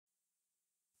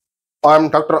I am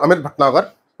Dr. Amit Bhatnagar,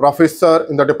 professor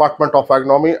in the Department of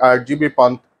Agronomy at GB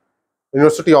Pant,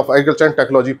 University of Agriculture and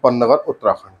Technology, Pantnagar,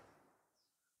 Uttarakhand.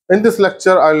 In this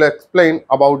lecture, I will explain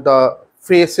about the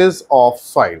phases of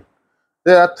soil.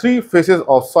 There are three phases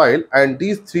of soil, and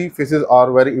these three phases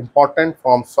are very important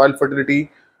from soil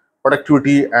fertility,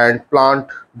 productivity, and plant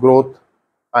growth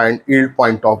and yield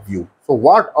point of view. So,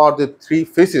 what are the three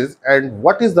phases, and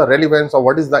what is the relevance or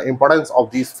what is the importance of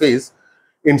these phases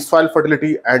in soil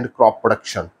fertility and crop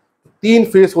production? तीन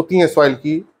phase होती हैं soil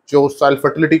की, जो soil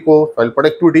fertility को, soil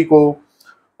productivity को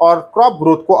और crop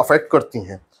growth को affect करती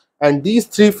हैं. And these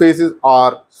three phases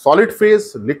are solid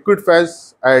phase, liquid phase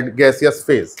and gaseous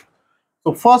phase.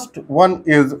 So first one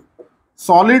is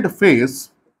solid phase,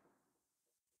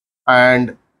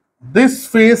 and this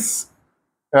phase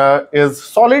is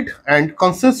solid and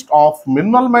consists of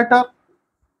mineral matter,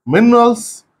 minerals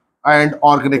and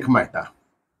organic matter.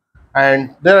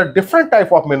 And there are different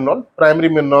type of mineral, primary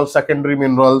minerals, secondary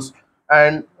minerals,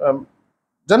 and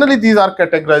generally these are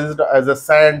categorized as a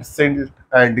sand, silt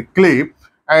and clay.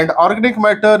 And organic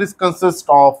matter is consist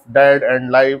of dead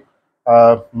and live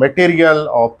material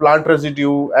or plant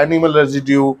residue, animal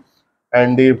residue,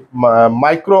 and the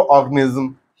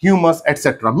microorganism, humus,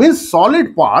 etc. Means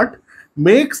solid part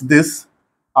makes this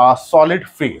solid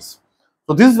phase.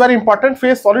 So this is very important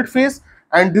phase, solid phase,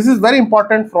 and this is very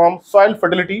important from soil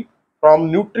fertility, from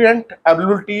nutrient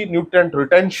availability, nutrient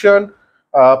retention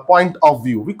point of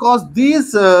view, because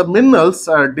these minerals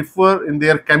differ in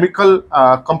their chemical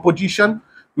composition.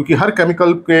 क्योंकि हर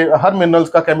chemical के, हर minerals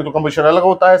का chemical composition अलग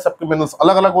होता है, सबके minerals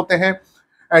अलग अलग होते हैं,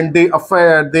 and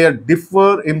they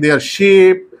differ in their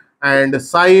shape and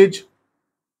size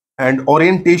and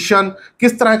orientation.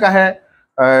 किस तरह का है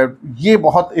ये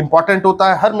बहुत इंपॉर्टेंट होता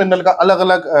है. हर मिनरल का अलग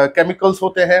अलग केमिकल्स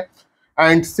होते हैं.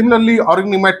 And similarly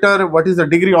organic matter, what is the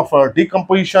degree of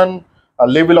decomposition,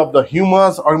 level of the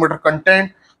humus, organic matter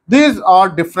content, these are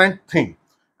different thing.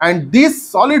 And this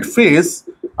solid phase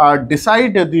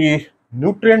decide the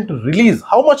nutrient release,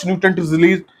 how much nutrient is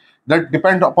released, that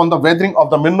depend upon the weathering of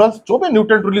the minerals. जो भी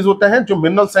nutrient release होते हैं, जो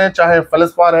minerals हैं, चाहे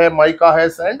feldspar है, mica है,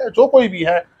 sand है, जो कोई भी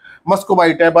है,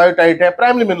 मस्कोबाइट है, बायोटाइट है,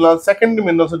 प्राइमरी मिनरल्स, सेकेंडरी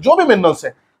मिनरल्स, जो भी मिनरल्स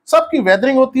है, सबकी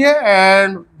वेदरिंग होती है.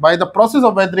 And by the process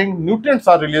of weathering nutrients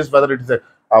are release, whether it is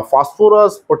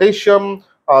phosphorus, potassium,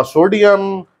 sodium,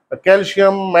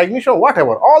 calcium, magnesium,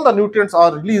 whatever, all the nutrients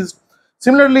are released.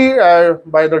 Similarly,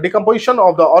 by the decomposition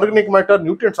of the organic matter,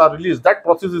 nutrients are released. That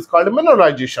process is called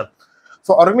mineralization.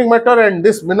 So organic matter and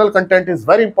this mineral content is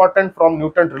very important from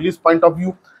nutrient release point of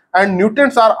view. And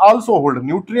nutrients are also hold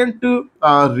nutrient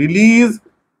release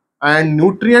and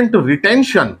nutrient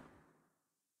retention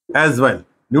as well.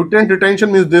 Nutrient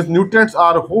retention means these nutrients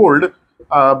are held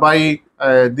by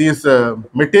this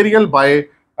material by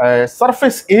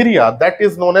surface area, that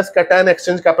is known as cation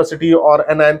exchange capacity or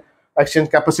anion exchange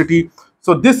capacity.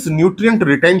 So this nutrient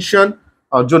retention,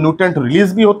 जो nutrient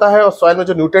release भी होता है और soil में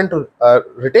जो nutrient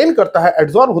retain करता है,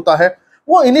 absorb होता है,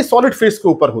 वो इन्हीं सॉलिड फेज के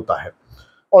ऊपर होता है.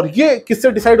 और ये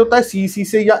किससे डिसाइड होता है? सीईसी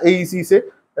से या एईसी से,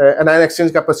 एनायन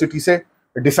एक्सचेंज कैपेसिटी से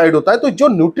डिसाइड होता है. तो जो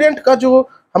न्यूट्रिएंट का, जो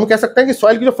हम कह सकते हैं कि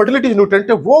सॉइल की जो फर्टिलिटी न्यूट्रिएंट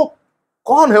है, वो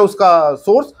कौन है उसका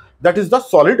source? That is the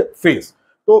solid phase.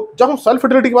 तो जब हम सॉइल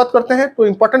फर्टिलिटी की बात करते हैं तो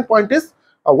important point is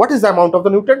what is the amount of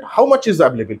the nutrient, how much is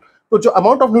available. तो जो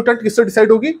अमाउंट ऑफ न्यूट्रिएंट किससे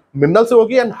डिसाइड होगी? मिनरल से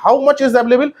होगी. And how much is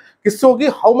available किससे होगी?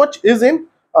 How much is in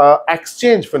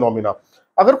exchange phenomena.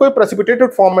 अगर कोई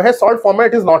प्रेसिपिटेटेड फॉर्म में है, सॉल्ट फॉर्म में,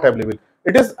 it is not available.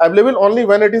 It is available only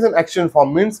when it is in exchange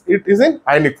form, means it is in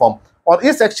ionic form. और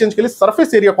इस exchange के लिए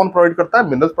surface area कौन प्रोवाइड करता है?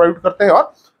 मिनरल्स प्रोवाइड करते हैं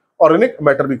और ऑर्गेनिक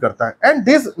मैटर भी करता है. And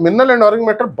this mineral and organic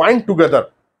matter bind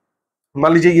together.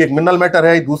 मान लीजिए ये एक मिनरल मैटर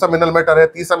है, दूसरा मिनरल मैटर है,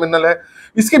 तीसरा मिनरल है,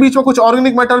 इसके बीच में कुछ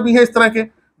ऑर्गेनिक मैटर भी है इस तरह के.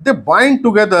 दे बाइंड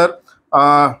टुगेदर,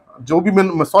 जो भी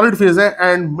सॉलिड फेज है,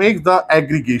 and make the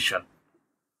aggregation.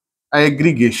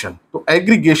 Aggregation, तो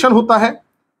एग्रीगेशन होता है,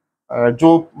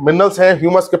 जो मिनरल्स हैं,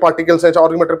 ह्यूमस के पार्टिकल्स हैं,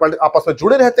 ऑर्गेनिक मैटर आपस में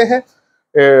जुड़े रहते हैं,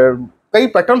 कई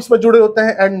पैटर्न्स में जुड़े होते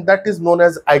हैं, and that is known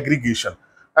as aggregation.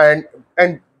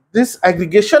 And this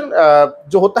aggregation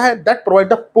जो होता है, that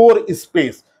provide the pour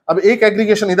space. अब एक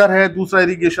एग्रीगेशन इधर है, दूसरा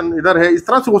एग्रीगेशन इधर है, इस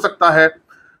तरह से हो सकता है,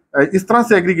 इस तरह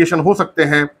से एग्रीगेशन हो सकते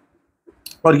हैं.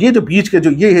 और ये जो बीच के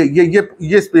जो ये है,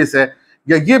 ये स्पेस है,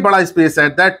 या ये बड़ा स्पेस है,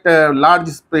 that large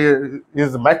space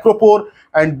is micropore,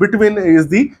 and between is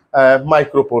the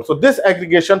micropore. So this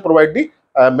aggregation provide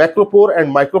the macropore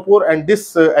and micropore, and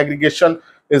this aggregation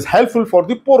is helpful for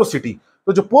the porosity.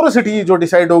 तो जो पोरोसिटी जो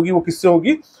डिसाइड होगी, वो किससे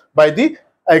होगी? By the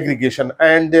aggregation.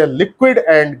 And the liquid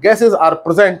and gases are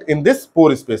present in this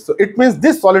pore space. So it means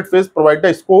this solid phase provide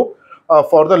the scope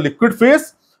for the liquid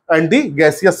phase and the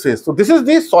gaseous phase. So this is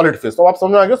the solid phase. तो आप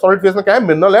समझ में आ गया solid phase में क्या है?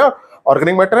 Mineral है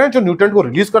organic matter हैं जो न्यूट्रिएंट को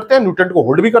रिलीज करते हैं, न्यूट्रिएंट को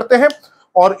होल्ड भी करते हैं,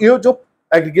 और ये जो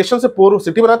एग्रीगेशन से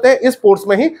पोरोसिटी बनाते हैं, इस पोर्स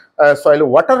में ही सॉइल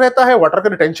वाटर रहता है, वाटर का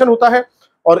रिटेंशन होता है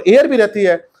और एयर भी रहती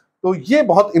है। तो ये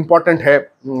बहुत इंपॉर्टेंट है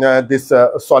this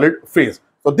solid phase.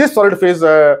 So this solid phase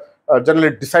generally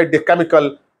decide the chemical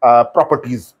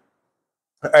properties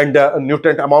and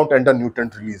nutrient amount and the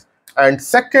nutrient release. And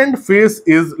second phase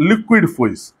is liquid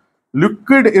phase.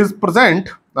 Liquid is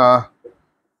present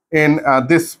in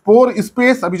this pore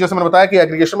space. अभी जैसे मैंने बताया कि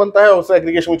aggregation बनता है, उस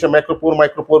aggregation में macropore,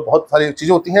 micropore, बहुत सारी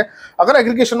चीजें होती हैं। अगर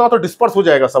एग्रीगेशन ना हो तो डिस्पर्स हो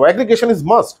जाएगा सब। Aggregation is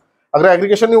must. अगर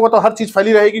एग्रीगेशन नहीं होगा तो हर चीज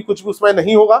फैली रहेगी, कुछ भी उसमें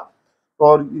नहीं होगा।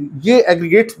 और ये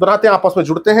एग्रीगेट्स बनाते हैं, आपस में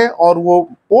जुड़ते हैं, और वो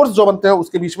पोर्स जो बनते हैं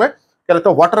उसके बीच में क्या रहता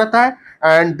है, वाटर रहता है,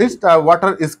 and this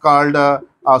water is called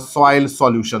soil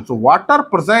solution. So water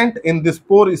present in this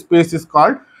pore space is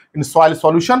called in soil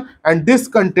solution, and this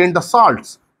contain the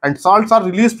salts, and salts are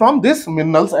released from this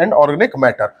minerals and organic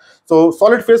matter. So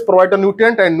solid phase provide the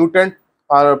nutrient, and nutrient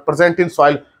are present in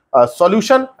soil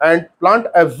solution, and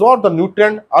plant absorb the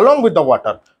nutrient along with the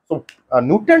water. So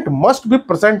nutrient must be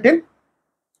present in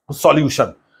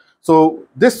solution. So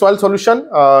this soil solution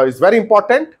is very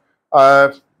important.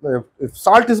 If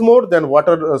salt is more, then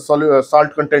water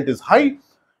salt content is high,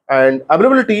 and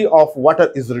availability of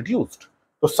water is reduced.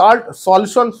 So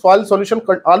soil solution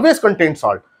always contains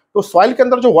salt. तो soil के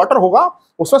अंदर जो water होगा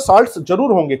उसमें salts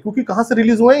जरूर होंगे, क्योंकि कहाँ से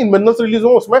रिलीज हुए हैं, इन मिनरल्स रिलीज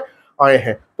हुए उसमें आए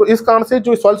हैं। तो इस कारण से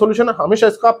जो सॉइल सॉल्यूशन है हमेशा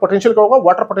इसका पोटेंशियल क्या होगा,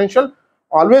 water potential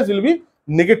always will be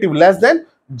negative, less than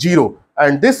 0।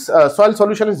 And this soil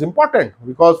solution is important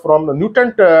because from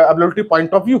nutrient availability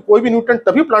point of view, कोई भी न्यूट्रिएंट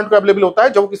तभी प्लांट को अवेलेबल होता है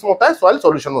जब किसमें होता है, सॉइल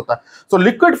सॉल्यूशन होता है। So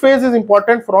liquid phase is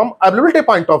important from availability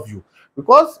point of view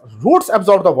because roots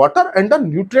absorb the water and the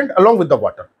nutrient along with the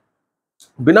water.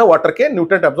 बिना वाटर के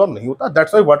न्यूट्रिएंट एब्जॉर्ब नहीं होता,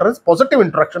 that's why water is positive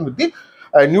interaction with the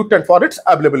nutrient for its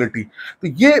availability. तो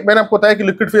ये मैंने आपको बताया कि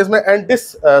लिक्विड फेज में, and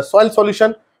this soil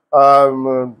solution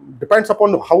depends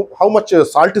upon how much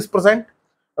salt is present,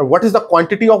 what is the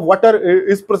quantity of water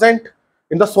is present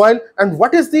in the soil, and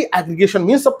what is the aggregation,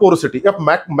 means the porosity. If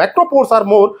macropores are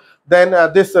more, then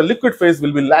this liquid phase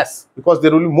will be less because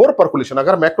there will be more percolation.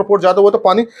 अगर macropore ज्यादा हुआ तो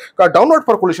पानी का downward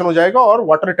percolation हो जाएगा और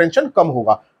water retention कम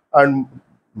होगा, and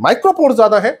micropore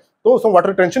ज्यादा है तो उसमें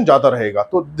water retention ज्यादा रहेगा।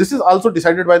 तो this is also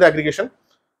decided by the aggregation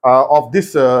of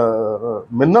this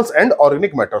minerals and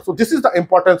organic matter. So this is the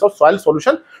importance of soil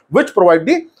solution which provide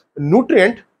the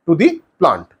nutrient to the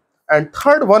plant. And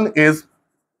third one is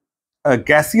a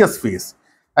gaseous phase.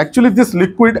 Actually, this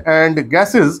liquid and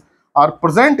gases are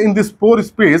present in this pore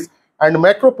space, and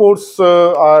macropores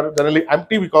are generally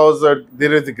empty because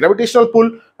there is a gravitational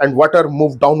pull and water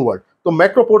move downward. तो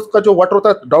macropores का जो water होता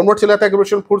है downward चला जाता है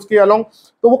gravitational force के along,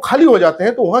 तो वो खाली हो जाते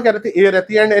हैं, तो वहाँ क्या रहती है, air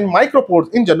रहती है, and in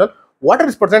micropores in general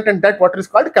water is present, and that water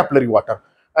is called capillary water.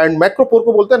 And macropore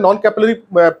को बोलते हैं non capillary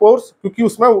pores क्योंकि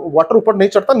उसमें water ऊपर नहीं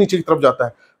चढ़ता, नीचे की तरफ जाता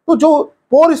है। तो जो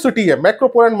porosity है,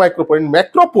 macropore and micropore, in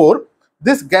macropore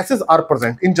these gases are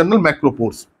present in general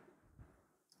macropores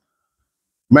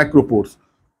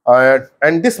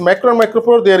and this macro and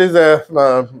micropore there is a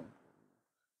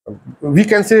we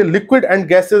can say liquid and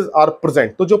gases are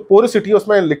present. तो जो porosity है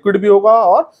उसमें liquid भी होगा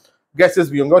और gases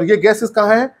भी होंगे, और ये gases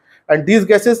कहाँ है, and these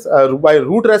gases by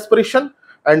root respiration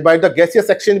and by the gaseous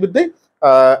exchange with the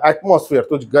atmosphere.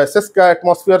 तो gases का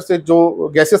atmosphere से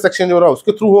जो gaseous exchange हो रहा है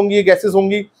उसके थ्रू होंगी ये gases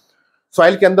होंगी।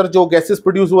 सॉइल के अंदर जो गैसेस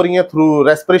प्रोड्यूस हो रही हैं through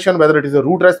respiration, whether it is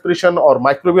root respiration और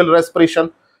माइक्रोबियल रेस्पिरेशन,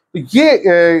 तो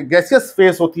ये गैसियस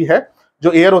फेज होती है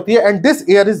जो एयर होती है, and this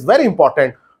air is very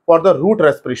important for the root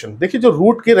respiration. देखिए जो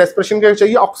रूट के रेस्पिरेशन के लिए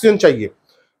चाहिए ऑक्सीजन चाहिए,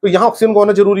 तो यहाँ ऑक्सीजन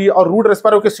होना जरूरी है, और रूट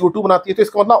रेस्पायर होकर CO2 बनाती है, तो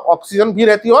इसका मतलब ऑक्सीजन भी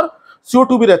रहती है और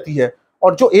CO2 भी रहती है,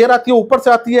 और जो एयर आती है ऊपर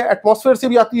से आती है, एटमॉस्फेयर से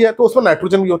भी आती है, तो उसमें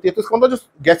नाइट्रोजन भी होती है। तो इसका मतलब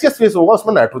जो गैसियस फेज होगा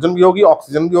उसमें नाइट्रोजन भी होगी,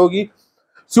 ऑक्सीजन भी होगी,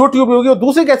 CO2 भी होगी, और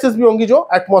दूसरी गैसेस भी होंगी जो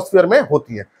एटमॉस्फेयर में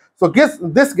होती है। So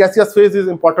this gaseous phase is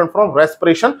important from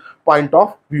respiration point of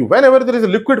view. Whenever there is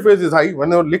a liquid phase is high,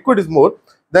 whenever liquid is more,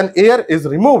 then air is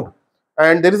removed,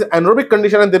 and there is anaerobic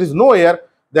condition and there is no air,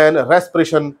 then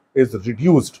respiration is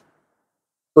reduced.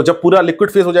 तो जब पूरा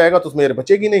liquid phase हो जाएगा तो उसमें air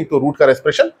बचेगी नहीं, तो रूट का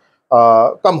respiration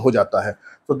कम हो जाता है।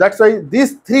 So that's why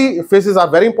these three phases are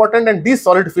very important, and these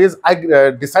solid phase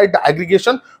decide the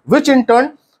aggregation, which in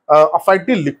turn affect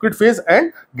the liquid phase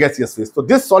and gaseous phase. So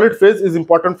this solid phase is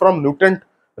important from nutrient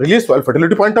release, soil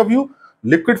fertility point of view.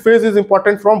 Liquid phase is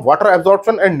important from water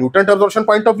absorption and nutrient absorption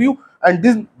point of view,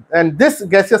 and this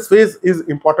gaseous phase is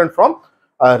important from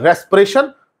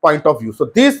respiration point of view. So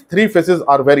these three phases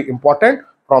are very important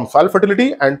from soil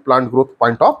fertility and plant growth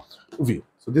point of view.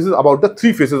 So this is about the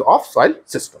three phases of soil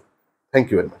system.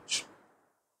 Thank you very much.